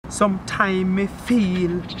Sometimes me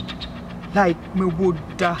feel like me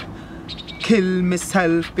woulda kill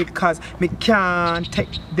myself because me can't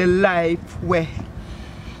take the life where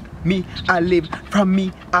me I live. From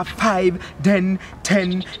me a 5, then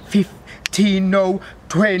 10, 15, now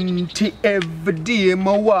 20. Every day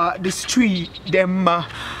me walk the street, them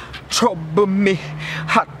trouble me.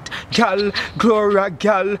 Hot gal, Gloria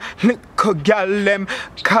gal, little gal, them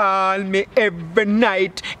call me every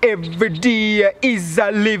night. Every day is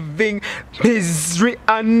a living misery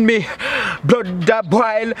on me. Blood that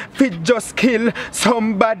boil, fit just kill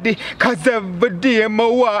somebody. Cause every day me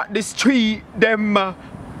walk the street, them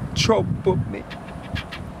trouble me.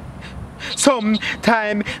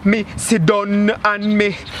 Sometime me sit down and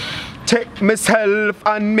me check myself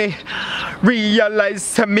and me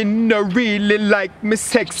realize me no really like me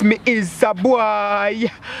sex. Me is a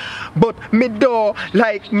boy, but me don't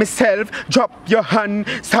like myself. Drop your hand,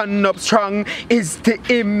 stand up strong. Is the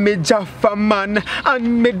image of a man,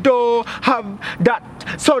 and me don't have that.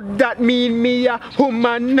 So that mean me a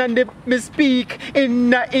woman, and if me speak in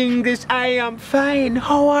the English, I am fine.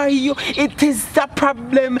 How are you? It is a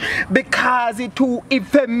problem because it too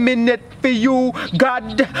effeminate for you,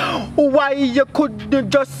 God. Why you couldn't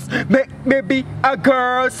just make me be a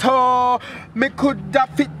girl so me could have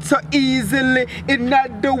fit so easily in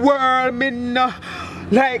the world? Me no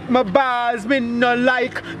like my balls, me no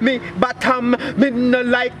like me bottom, me no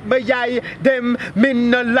like my eye, them me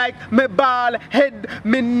no like my ball head,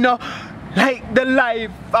 me no like the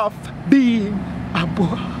life of being a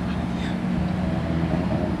boy.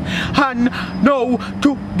 And now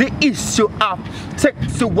to the issue of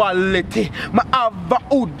sexuality. Me have a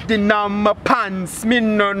hood in my pants, me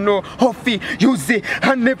no know how to use it.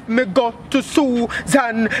 And if me go to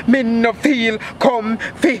Susan, me no feel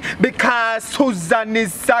comfy because Susan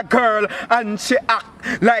is a girl and she act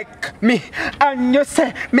like me. And you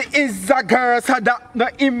say me is a girl, so that no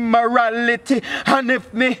immorality. And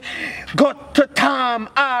if me go to Tom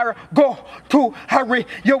or go to Harry,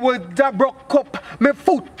 you would have broke up me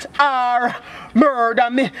foot or murder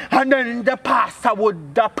me. And then the pastor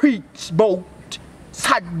would have preach about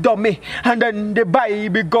sodomy. And then the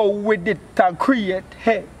Bible go with it and create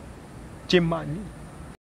hegemony.